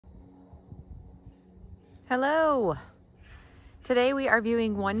Hello! Today we are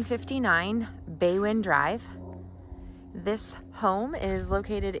viewing 159 Baywind Drive. This home is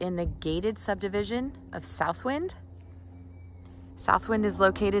located in the gated subdivision of Southwind. Southwind is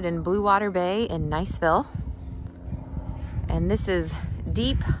located in Bluewater Bay in Niceville. And this is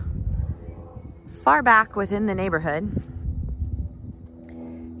deep, far back within the neighborhood.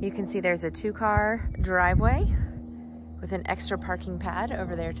 You can see there's a 2-car driveway with an extra parking pad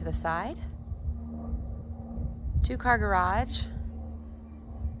over there to the side. 2-car garage,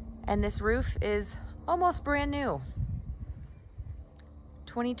 and this roof is almost brand new.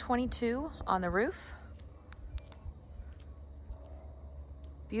 2022 on the roof.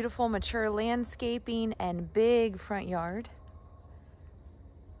 Beautiful mature landscaping and big front yard.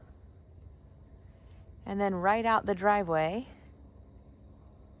 And then right out the driveway,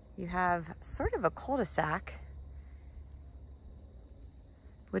 you have sort of a cul-de-sac,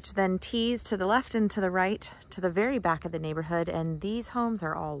 which then tees to the left and to the right to the very back of the neighborhood. And these homes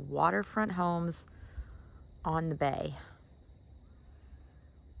are all waterfront homes on the bay.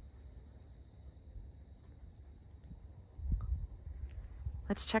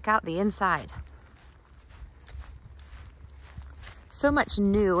 Let's check out the inside. So much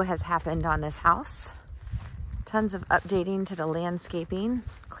new has happened on this house. Tons of updating to the landscaping,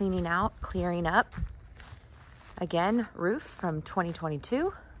 cleaning out, clearing up. Again, roof from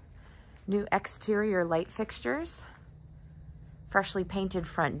 2022. New exterior light fixtures. Freshly painted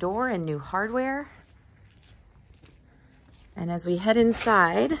front door and new hardware. And as we head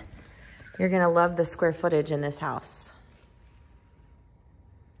inside, you're gonna love the square footage in this house.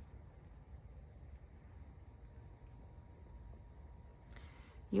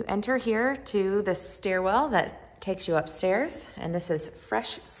 You enter here to the stairwell that takes you upstairs, and this is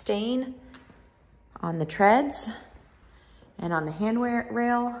fresh stain on the treads and on the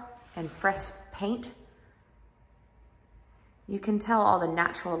handrail and fresh paint. You can tell all the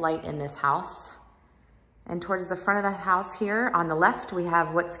natural light in this house. And towards the front of the house here on the left, we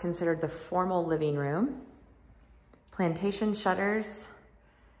have what's considered the formal living room. Plantation shutters,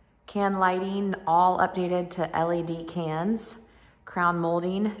 can lighting, all updated to LED cans, crown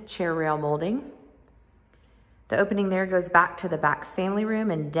molding, chair rail molding. The opening there goes back to the back family room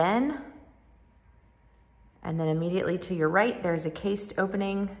and den. And then immediately to your right, there's a cased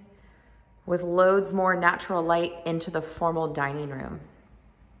opening with loads more natural light into the formal dining room.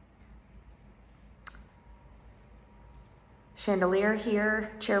 Chandelier here,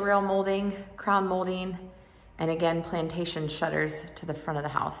 chair rail molding, crown molding, and again, plantation shutters to the front of the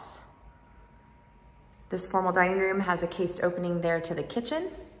house. This formal dining room has a cased opening there to the kitchen,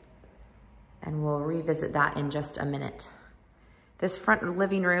 and we'll revisit that in just a minute. This front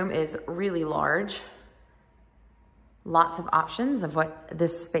living room is really large. Lots of options of what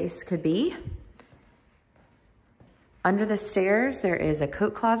this space could be. Under the stairs, there is a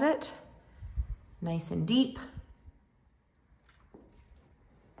coat closet, nice and deep.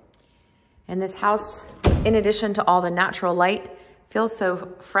 And this house, in addition to all the natural light, feels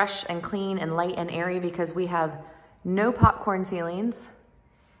so fresh and clean and light and airy because we have no popcorn ceilings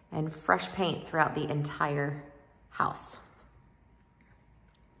and fresh paint throughout the entire house.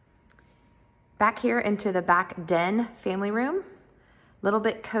 Back here into the back den family room, a little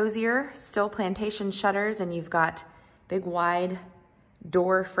bit cozier, still plantation shutters, and you've got big wide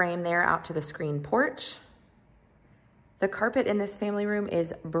door frame there out to the screen porch. The carpet in this family room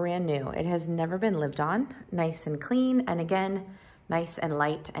is brand new. It has never been lived on, nice and clean, and again, nice and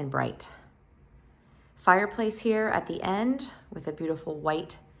light and bright. Fireplace here at the end with a beautiful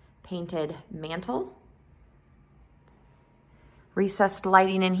white painted mantle. Recessed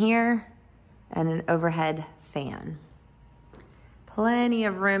lighting in here, and an overhead fan. Plenty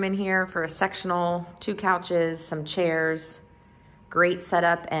of room in here for a sectional, 2 couches, some chairs, great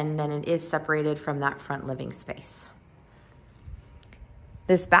setup, and then it is separated from that front living space.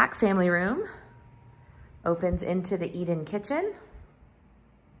 This back family room opens into the eat-in kitchen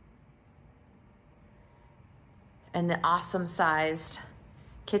and the awesome sized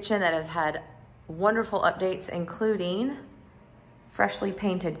kitchen that has had wonderful updates, including freshly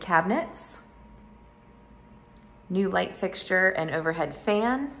painted cabinets, new light fixture and overhead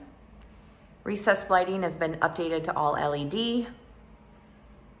fan. Recessed lighting has been updated to all LED.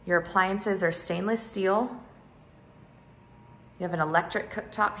 Your appliances are stainless steel. You have an electric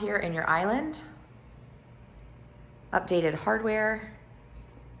cooktop here in your island. Updated hardware.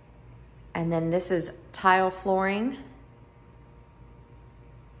 And then this is tile flooring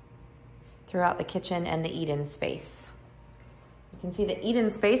throughout the kitchen and the eat-in space. You can see the eat-in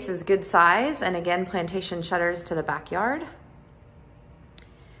space is good size, and again, plantation shutters to the backyard.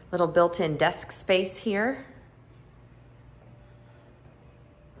 Little built-in desk space here.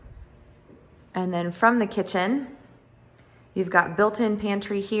 And then from the kitchen, you've got built-in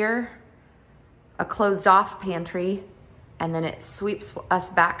pantry here, a closed-off pantry, and then it sweeps us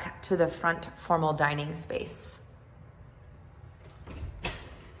back to the front formal dining space.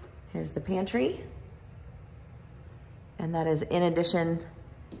 Here's the pantry. And that is in addition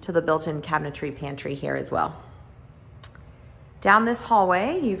to the built-in cabinetry pantry here as well. Down this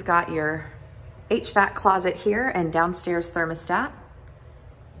hallway, you've got your HVAC closet here and downstairs thermostat.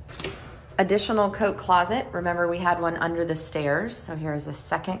 Additional coat closet. Remember, we had one under the stairs, so here's a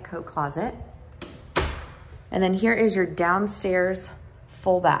second coat closet. And then here is your downstairs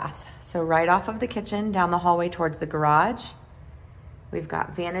full bath. So right off of the kitchen, down the hallway towards the garage, we've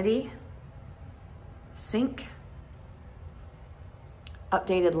got vanity, sink,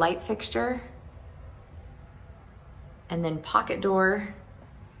 updated light fixture, and then pocket door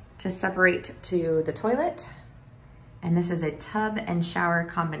to separate to the toilet. And this is a tub and shower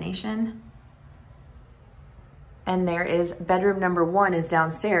combination. And there is bedroom number 1 is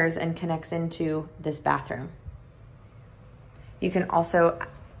downstairs and connects into this bathroom. You can also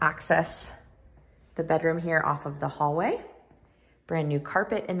access the bedroom here off of the hallway. Brand new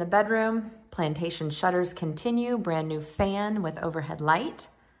carpet in the bedroom. Plantation shutters continue. Brand new fan with overhead light.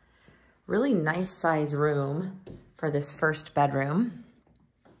 Really nice size room for this first bedroom.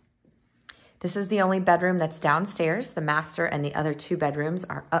 This is the only bedroom that's downstairs. The master and the other 2 bedrooms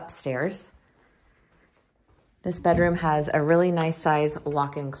are upstairs. This bedroom has a really nice size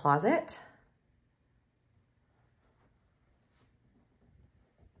walk-in closet.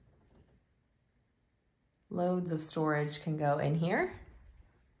 Loads of storage can go in here.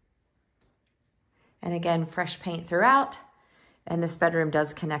 And again, fresh paint throughout. And this bedroom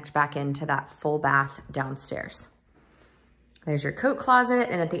does connect back into that full bath downstairs. There's your coat closet,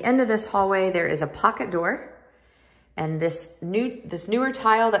 and at the end of this hallway, there is a pocket door. And this newer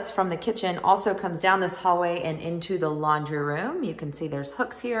tile that's from the kitchen also comes down this hallway and into the laundry room. You can see there's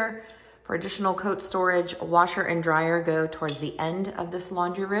hooks here for additional coat storage. Washer and dryer go towards the end of this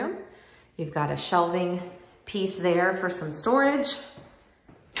laundry room. You've got a shelving piece there for some storage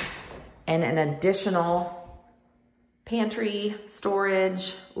and an additional pantry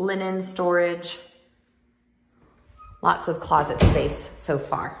storage, linen storage. Lots of closet space so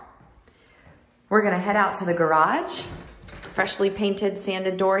far. We're gonna head out to the garage. Freshly painted,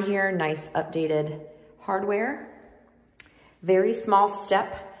 sanded door here, nice updated hardware. Very small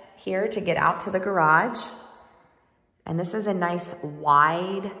step here to get out to the garage. And this is a nice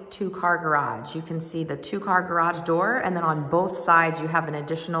wide 2-car garage. You can see the 2-car garage door, and then on both sides you have an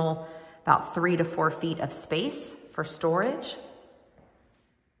additional about 3 to 4 feet of space for storage.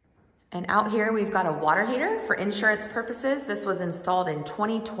 And out here we've got a water heater for insurance purposes. This was installed in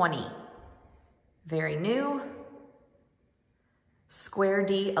 2020. Very new. Square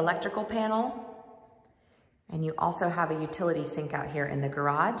D electrical panel. And you also have a utility sink out here in the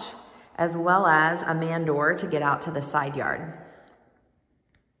garage, as well as a man door to get out to the side yard.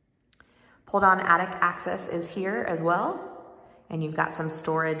 Pulled on attic access is here as well. And you've got some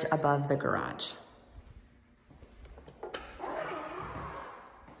storage above the garage.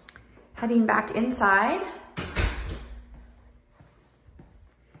 Heading back inside.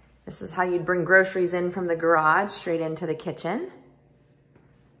 This is how you'd bring groceries in from the garage straight into the kitchen.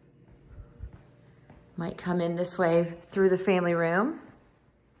 Might come in this way through the family room.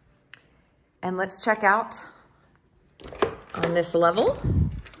 And let's check out on this level.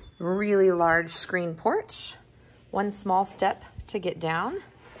 Really large screen porch. 1 small step to get down.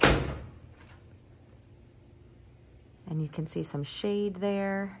 And you can see some shade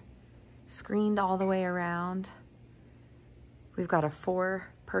there, screened all the way around. We've got a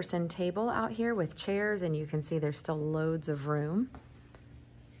 4-person table out here with chairs, and you can see there's still loads of room.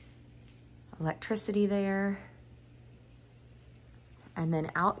 Electricity there. And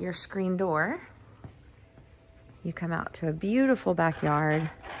then out your screen door, you come out to a beautiful backyard,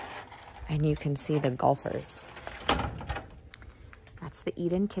 and you can see the golfers. That's the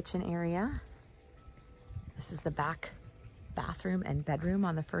eat-in kitchen area. This is the back bathroom and bedroom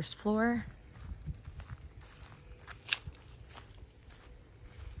on the first floor.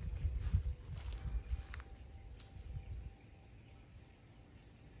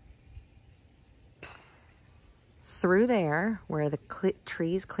 Through there, where the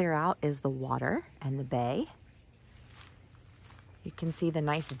trees clear out, is the water and the bay. You can see the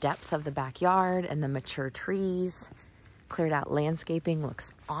nice depth of the backyard and the mature trees. Cleared out landscaping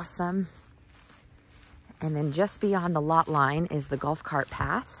looks awesome. And then just beyond the lot line is the golf cart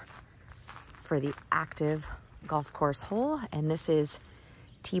path for the active golf course hole. And this is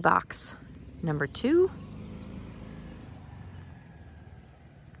Tee box number 2.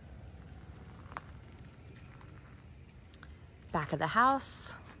 Back of the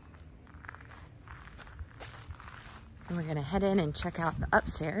house. And we're gonna head in and check out the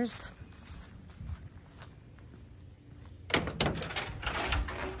upstairs.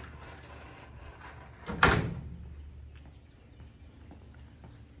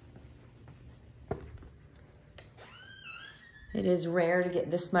 It is rare to get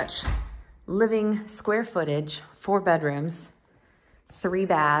this much living square footage, 4 bedrooms, 3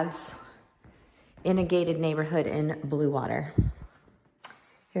 baths, in a gated neighborhood in Bluewater.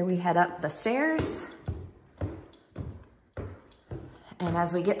 Here we head up the stairs. And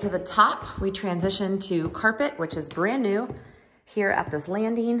as we get to the top, we transition to carpet, which is brand new here at this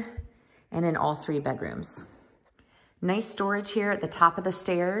landing and in all 3 bedrooms. Nice storage here at the top of the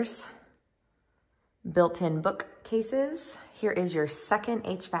stairs. Built-in bookcases. Here is your second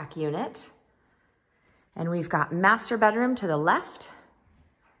HVAC unit. And we've got master bedroom to the left,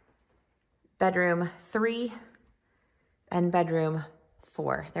 bedroom 3, and bedroom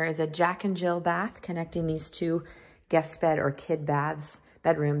 4. There is a Jack and Jill bath connecting these 2 guest bed or kid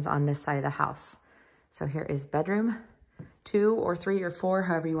bedrooms on this side of the house. So here is bedroom 2 or 3 or 4,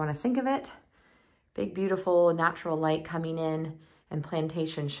 however you want to think of it. Big, beautiful natural light coming in and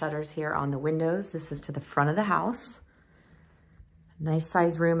plantation shutters here on the windows. This is to the front of the house. Nice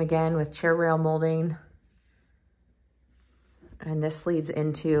size room again with chair rail molding. And this leads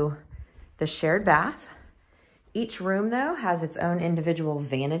into the shared bath. Each room though has its own individual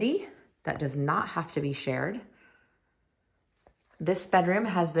vanity that does not have to be shared. This bedroom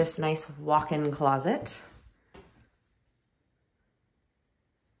has this nice walk-in closet.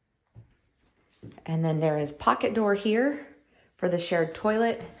 And then there is pocket door here for the shared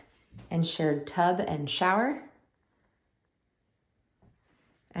toilet and shared tub and shower.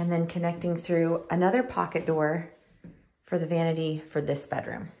 And then connecting through another pocket door for the vanity for this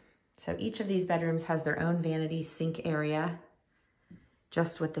bedroom. So each of these bedrooms has their own vanity sink area,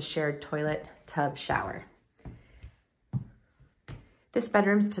 just with the shared toilet, tub, shower. This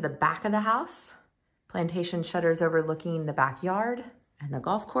bedroom's to the back of the house. Plantation shutters overlooking the backyard and the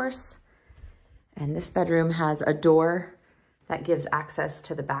golf course. And this bedroom has a door that gives access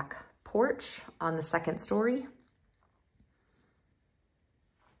to the back porch on the 2nd story.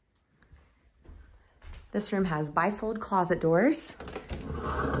 This room has bifold closet doors.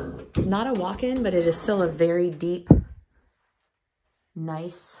 Not a walk-in, but it is still a very deep,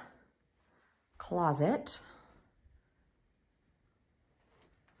 nice closet.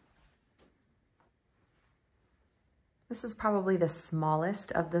 This is probably the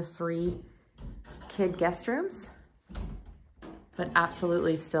smallest of the 3 kid guest rooms, but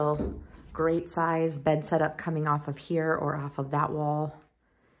absolutely still great size bed setup coming off of here or off of that wall,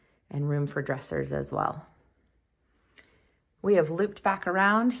 and room for dressers as well. We have looped back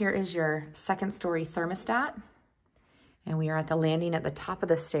around. Here is your 2nd story thermostat, and we are at the landing at the top of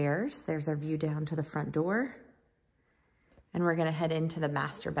the stairs. There's our view down to the front door, and we're gonna head into the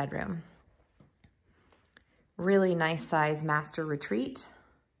master bedroom. Really nice size master retreat,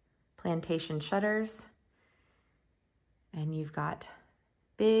 plantation shutters, and you've got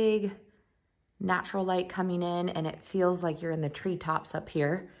big natural light coming in, and it feels like you're in the treetops up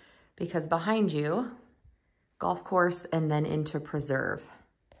here because behind you, golf course and then into preserve.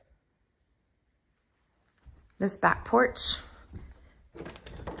 This back porch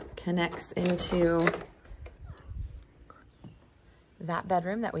connects into that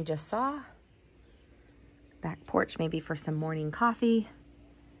bedroom that we just saw. Back porch maybe for some morning coffee.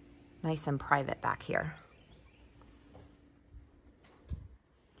 Nice and private back here.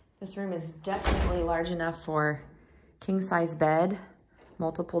 This room is definitely large enough for king size bed,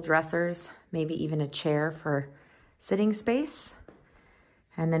 multiple dressers, maybe even a chair for sitting space.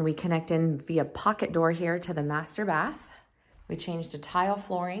 And then we connect in via pocket door here to the master bath. We changed to tile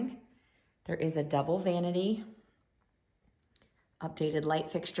flooring. There is a double vanity. Updated light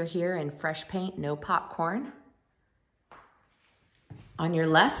fixture here and fresh paint, no popcorn. On your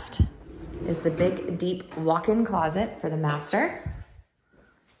left is the big, deep walk-in closet for the master.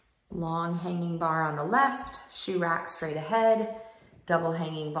 Long hanging bar on the left, shoe rack straight ahead, double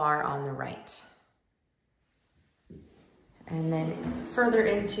hanging bar on the right. And then further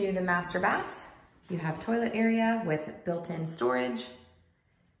into the master bath, you have toilet area with built-in storage,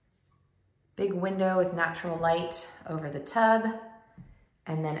 big window with natural light over the tub,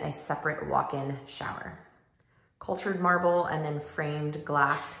 and then a separate walk-in shower. Cultured marble and then framed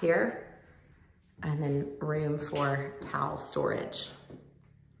glass here, and then room for towel storage.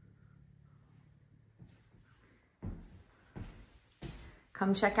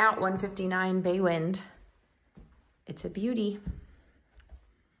 Come check out 159 Baywind. It's a beauty.